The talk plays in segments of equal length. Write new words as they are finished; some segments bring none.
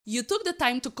You took the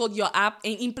time to code your app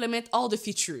and implement all the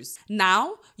features.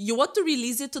 Now, you want to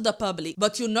release it to the public,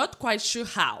 but you're not quite sure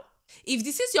how. If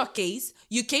this is your case,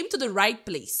 you came to the right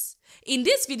place. In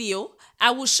this video,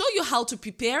 I will show you how to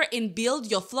prepare and build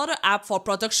your Flutter app for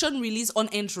production release on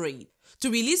Android.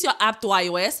 To release your app to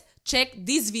iOS, check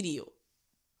this video.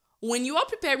 When you are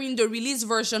preparing the release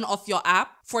version of your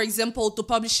app, for example, to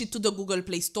publish it to the Google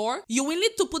Play Store, you will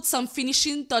need to put some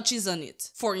finishing touches on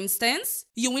it. For instance,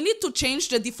 you will need to change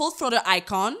the default Flutter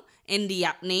icon and the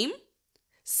app name,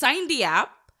 sign the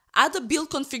app, add a build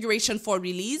configuration for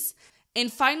release,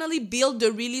 and finally build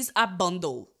the release app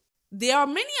bundle. There are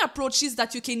many approaches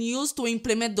that you can use to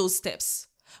implement those steps.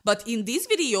 But in this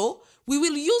video, we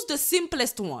will use the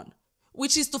simplest one,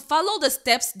 which is to follow the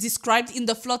steps described in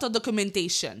the Flutter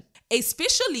documentation.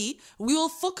 Especially, we will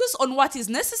focus on what is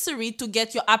necessary to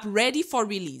get your app ready for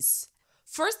release.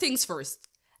 First things first,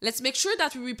 let's make sure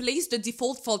that we replace the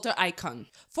default Flutter icon.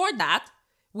 For that,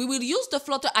 we will use the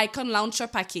Flutter icon launcher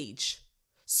package.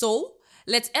 So,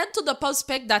 let's head to the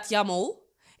pubspec.yaml,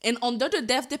 and under the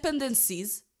dev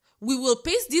dependencies, we will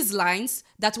paste these lines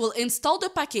that will install the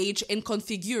package and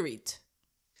configure it.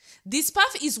 This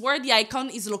path is where the icon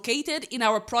is located in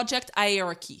our project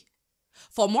hierarchy.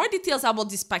 For more details about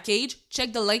this package,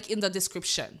 check the link in the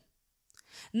description.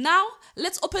 Now,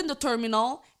 let's open the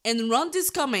terminal and run these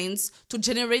commands to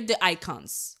generate the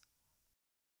icons.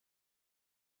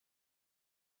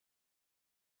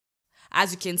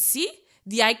 As you can see,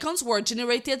 the icons were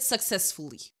generated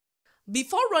successfully.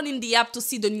 Before running the app to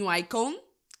see the new icon,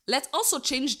 let's also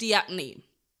change the app name.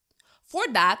 For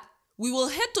that, we will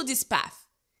head to this path,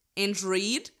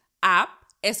 Android, app,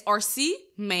 src,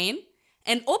 main,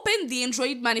 and open the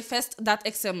Android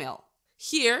manifest.xml.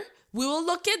 Here, we will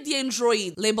locate the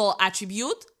Android label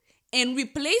attribute and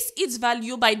replace its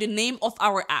value by the name of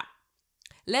our app.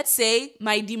 Let's say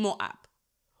my demo app.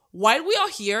 While we are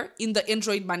here in the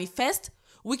Android manifest,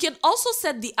 we can also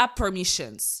set the app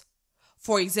permissions.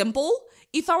 For example,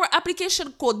 if our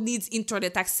application code needs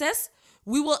internet access,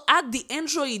 we will add the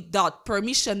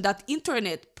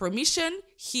android.permission.internet permission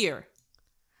here.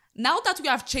 Now that we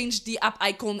have changed the app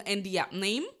icon and the app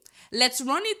name, let's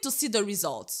run it to see the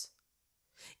results.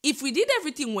 If we did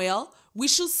everything well, we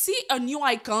should see a new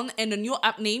icon and a new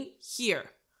app name here.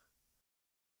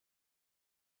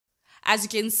 As you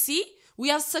can see, we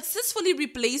have successfully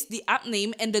replaced the app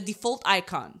name and the default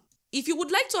icon. If you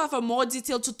would like to have a more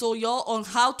detailed tutorial on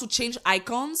how to change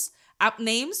icons, app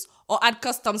names, or add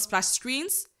custom splash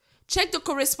screens, check the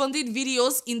corresponding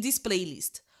videos in this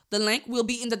playlist. The link will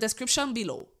be in the description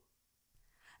below.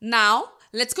 Now,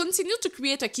 let's continue to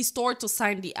create a Keystore to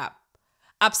sign the app.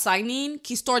 App signing,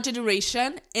 Keystore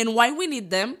generation, and why we need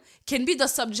them can be the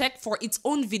subject for its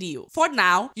own video. For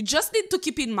now, you just need to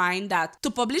keep in mind that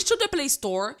to publish to the Play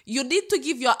Store, you need to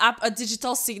give your app a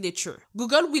digital signature.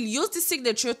 Google will use this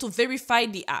signature to verify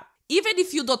the app. Even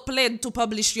if you don't plan to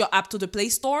publish your app to the Play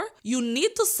Store, you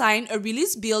need to sign a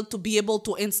release build to be able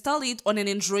to install it on an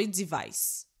Android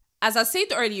device. As I said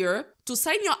earlier, to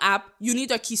sign your app, you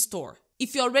need a Keystore.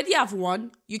 If you already have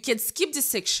one, you can skip this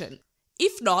section.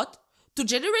 If not, to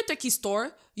generate a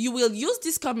Keystore, you will use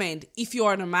this command if you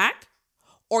are on a Mac,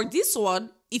 or this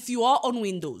one if you are on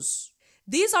Windows.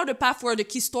 These are the paths where the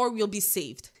Keystore will be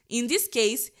saved. In this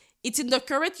case, it's in the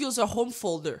current user home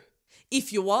folder.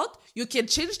 If you want, you can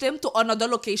change them to another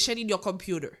location in your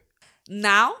computer.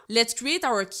 Now, let's create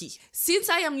our key. Since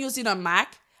I am using a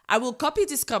Mac, I will copy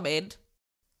this command,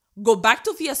 go back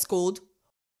to VS Code,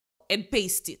 and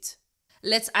paste it.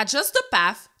 Let's adjust the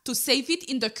path to save it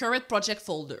in the current project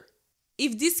folder.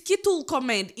 If this key tool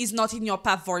command is not in your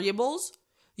path variables,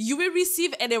 you will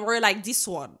receive an error like this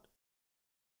one.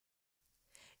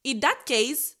 In that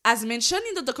case, as mentioned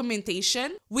in the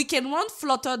documentation, we can run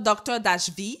flutter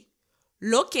doctor-v,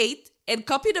 locate, and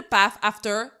copy the path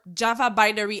after java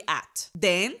binary at.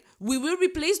 Then, we will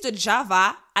replace the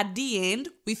java at the end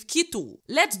with key tool.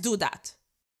 Let's do that.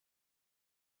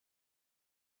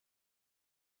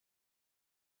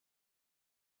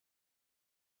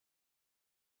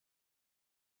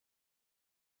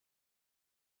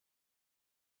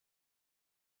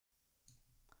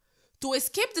 To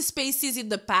escape the spaces in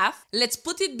the path, let's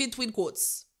put it between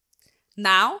quotes.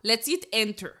 Now, let's hit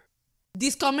enter.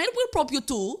 This command will prompt you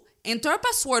to enter a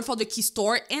password for the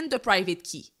Keystore and the private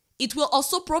key. It will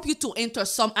also prompt you to enter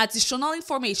some additional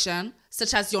information,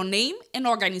 such as your name and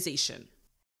organization.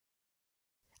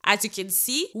 As you can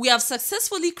see, we have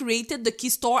successfully created the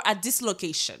Keystore at this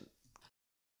location.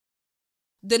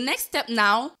 The next step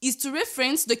now is to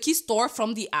reference the Keystore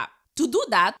from the app. To do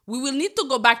that, we will need to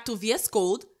go back to VS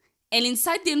Code and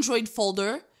inside the Android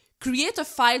folder, create a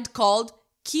file called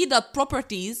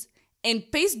key.properties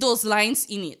and paste those lines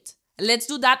in it. Let's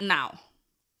do that now.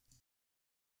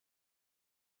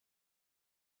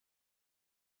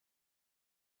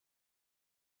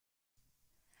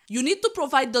 You need to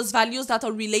provide those values that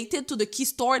are related to the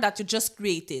Keystore that you just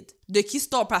created, the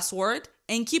Keystore password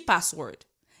and key password.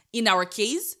 In our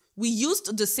case, we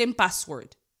used the same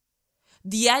password.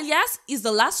 The alias is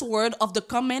the last word of the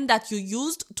command that you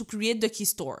used to create the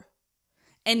Keystore.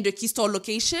 And the Keystore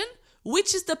location,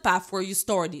 which is the path where you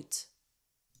stored it.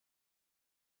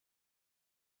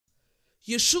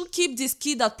 You should keep this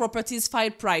key.properties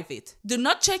file private. Do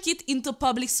not check it into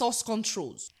public source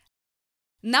controls.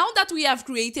 Now that we have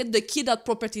created the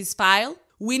key.properties file,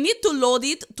 we need to load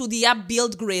it to the app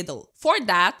build Gradle. For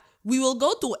that, we will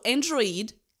go to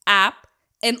Android, App,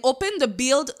 and open the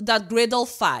build.gradle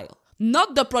file.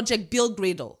 Not the project build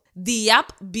Gradle, the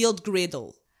app build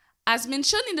Gradle. As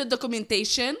mentioned in the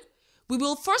documentation, we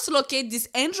will first locate this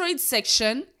Android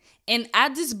section and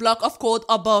add this block of code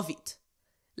above it.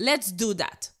 Let's do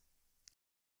that.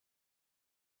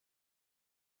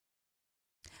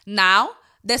 Now,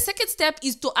 the second step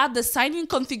is to add the sign-in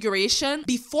configuration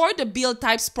before the build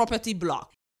types property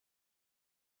block.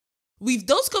 With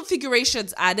those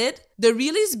configurations added, the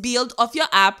release build of your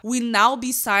app will now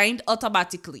be signed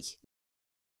automatically.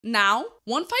 Now,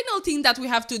 one final thing that we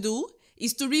have to do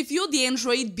is to review the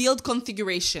Android build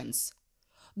configurations.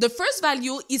 The first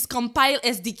value is compile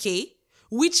SDK,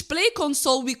 which Play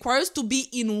Console requires to be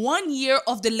in 1 year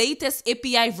of the latest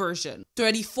API version,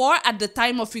 34 at the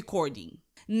time of recording.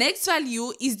 Next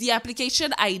value is the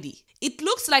application ID. It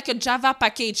looks like a Java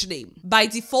package name. By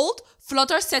default,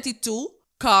 Flutter set it to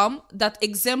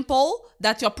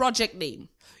com.example.your project name.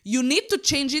 You need to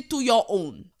change it to your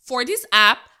own. For this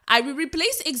app, I will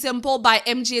replace example by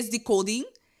MJS decoding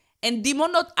and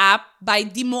demo.app by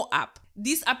demo app.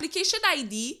 This application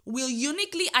ID will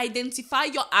uniquely identify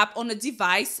your app on a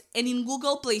device and in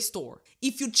Google Play Store.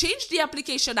 If you change the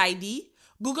application ID,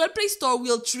 Google Play Store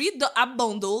will treat the app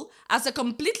bundle as a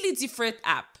completely different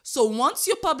app. So once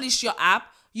you publish your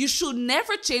app, you should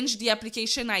never change the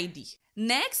application ID.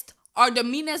 Next are the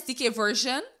min SDK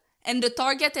version and the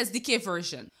target SDK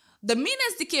version. The min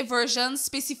SDK version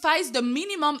specifies the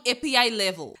minimum API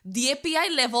level, the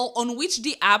API level on which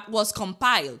the app was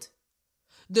compiled.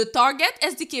 The target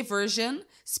SDK version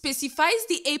specifies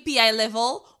the API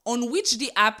level on which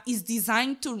the app is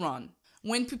designed to run.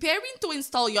 When preparing to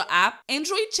install your app,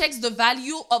 Android checks the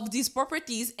value of these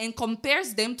properties and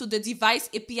compares them to the device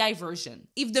API version.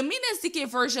 If the min SDK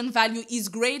version value is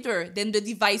greater than the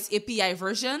device API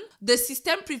version, the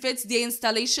system prevents the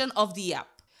installation of the app.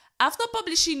 After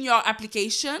publishing your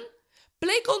application,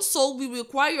 Play Console will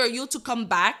require you to come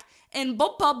back and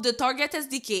bump up the target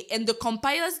SDK and the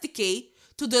compile SDK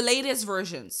to the latest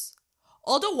versions.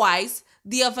 Otherwise,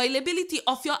 the availability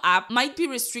of your app might be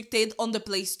restricted on the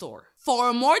Play Store. For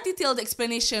a more detailed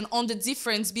explanation on the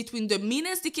difference between the min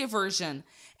SDK version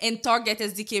and target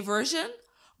SDK version,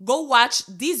 go watch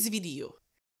this video.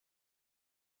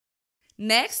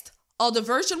 Next are the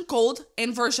version code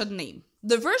and version name.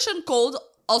 The version code,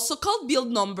 also called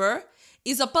build number,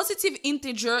 is a positive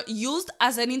integer used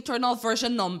as an internal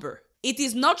version number. It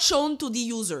is not shown to the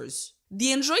users.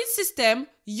 The Android system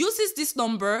uses this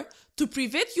number to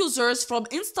prevent users from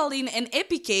installing an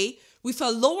APK with a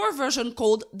lower version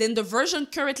code than the version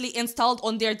currently installed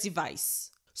on their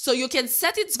device. So you can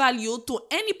set its value to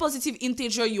any positive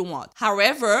integer you want.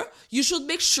 However, you should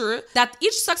make sure that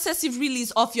each successive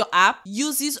release of your app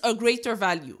uses a greater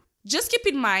value. Just keep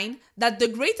in mind that the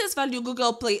greatest value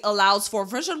Google Play allows for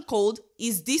version code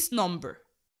is this number.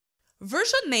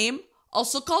 Version name,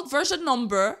 also called version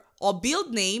number or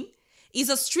build name, is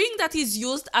a string that is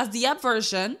used as the app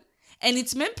version, and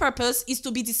its main purpose is to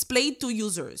be displayed to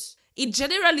users. It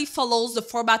generally follows the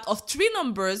format of 3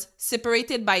 numbers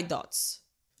separated by dots.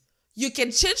 You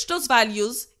can change those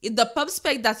values in the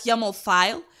pubspec.yaml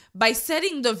file by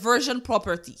setting the version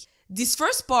property. This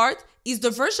first part is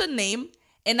the version name,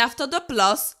 and after the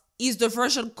plus is the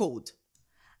version code.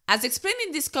 As explained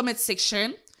in this comment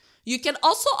section, you can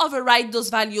also override those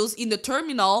values in the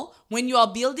terminal when you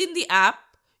are building the app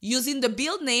using the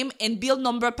build name and build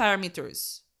number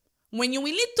parameters. When you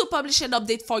will need to publish an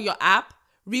update for your app,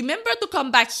 remember to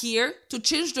come back here to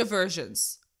change the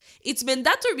versions. It's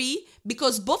mandatory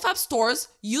because both app stores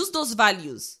use those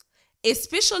values,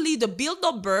 especially the build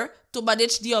number, to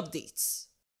manage the updates.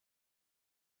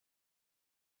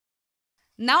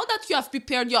 Now that you have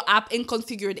prepared your app and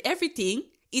configured everything,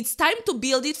 it's time to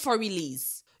build it for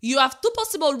release. You have 2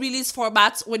 possible release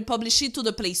formats when publishing to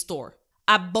the Play Store: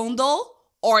 App Bundle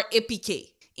or APK.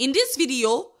 In this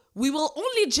video, we will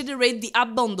only generate the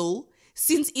App Bundle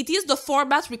since it is the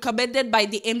format recommended by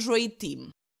the Android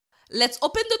team. Let's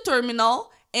open the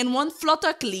terminal and run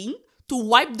Flutter clean to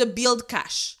wipe the build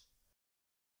cache.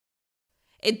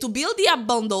 And to build the app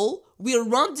bundle, we'll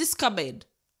run this command,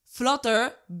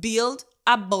 flutter build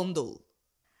app bundle.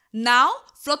 Now,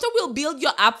 Flutter will build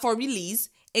your app for release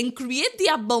and create the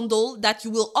app bundle that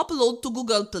you will upload to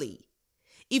Google Play.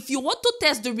 If you want to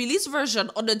test the release version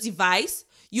on a device,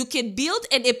 you can build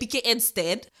an APK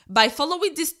instead by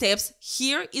following these steps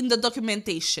here in the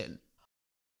documentation.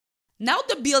 Now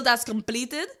the build has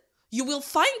completed, you will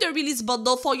find the release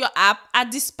bundle for your app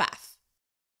at this path.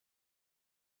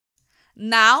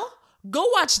 Now, go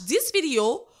watch this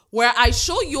video where I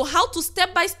show you how to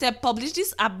step-by-step publish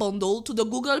this app bundle to the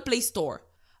Google Play Store.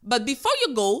 But before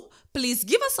you go, please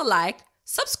give us a like,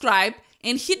 subscribe,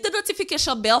 and hit the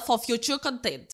notification bell for future content.